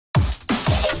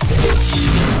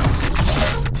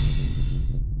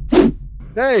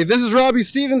Hey, this is Robbie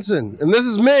Stevenson, and this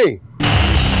is me.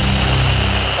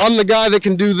 I'm the guy that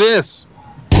can do this.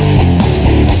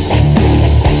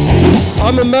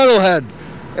 I'm a metalhead,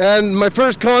 and my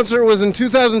first concert was in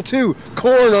 2002,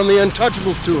 Korn on the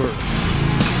Untouchables tour.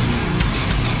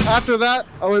 After that,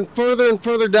 I went further and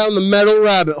further down the metal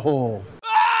rabbit hole.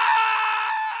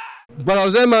 But I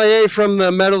was MIA from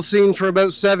the metal scene for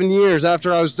about 7 years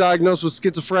after I was diagnosed with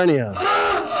schizophrenia.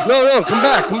 No, come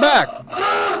back.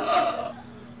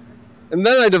 And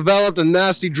then I developed a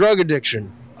nasty drug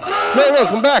addiction. No,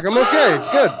 come back. I'm okay. It's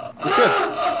good. I'm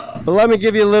good. But let me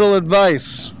give you a little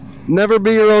advice. Never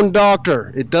be your own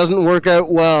doctor. It doesn't work out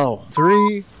well.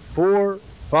 3, 4,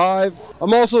 5.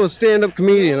 I'm also a stand-up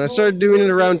comedian. I started doing it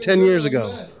around 10 years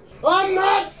ago. I'm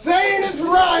not saying it's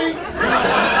right.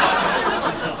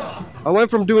 I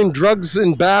went from doing drugs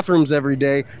in bathrooms every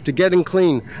day to getting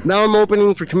clean. Now I'm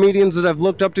opening for comedians that I've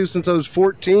looked up to since I was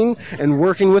 14 and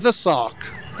working with a sock.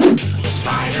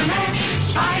 Spider-Man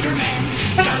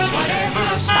does whatever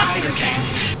a spider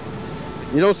can.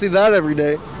 You don't see that every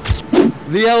day.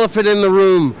 The elephant in the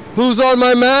room. Who's on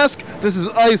my mask? This is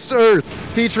Iced Earth,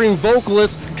 featuring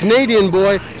vocalist, Canadian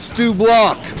boy, Stu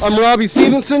Block. I'm Robbie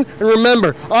Stevenson, and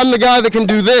remember, I'm the guy that can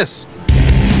do this.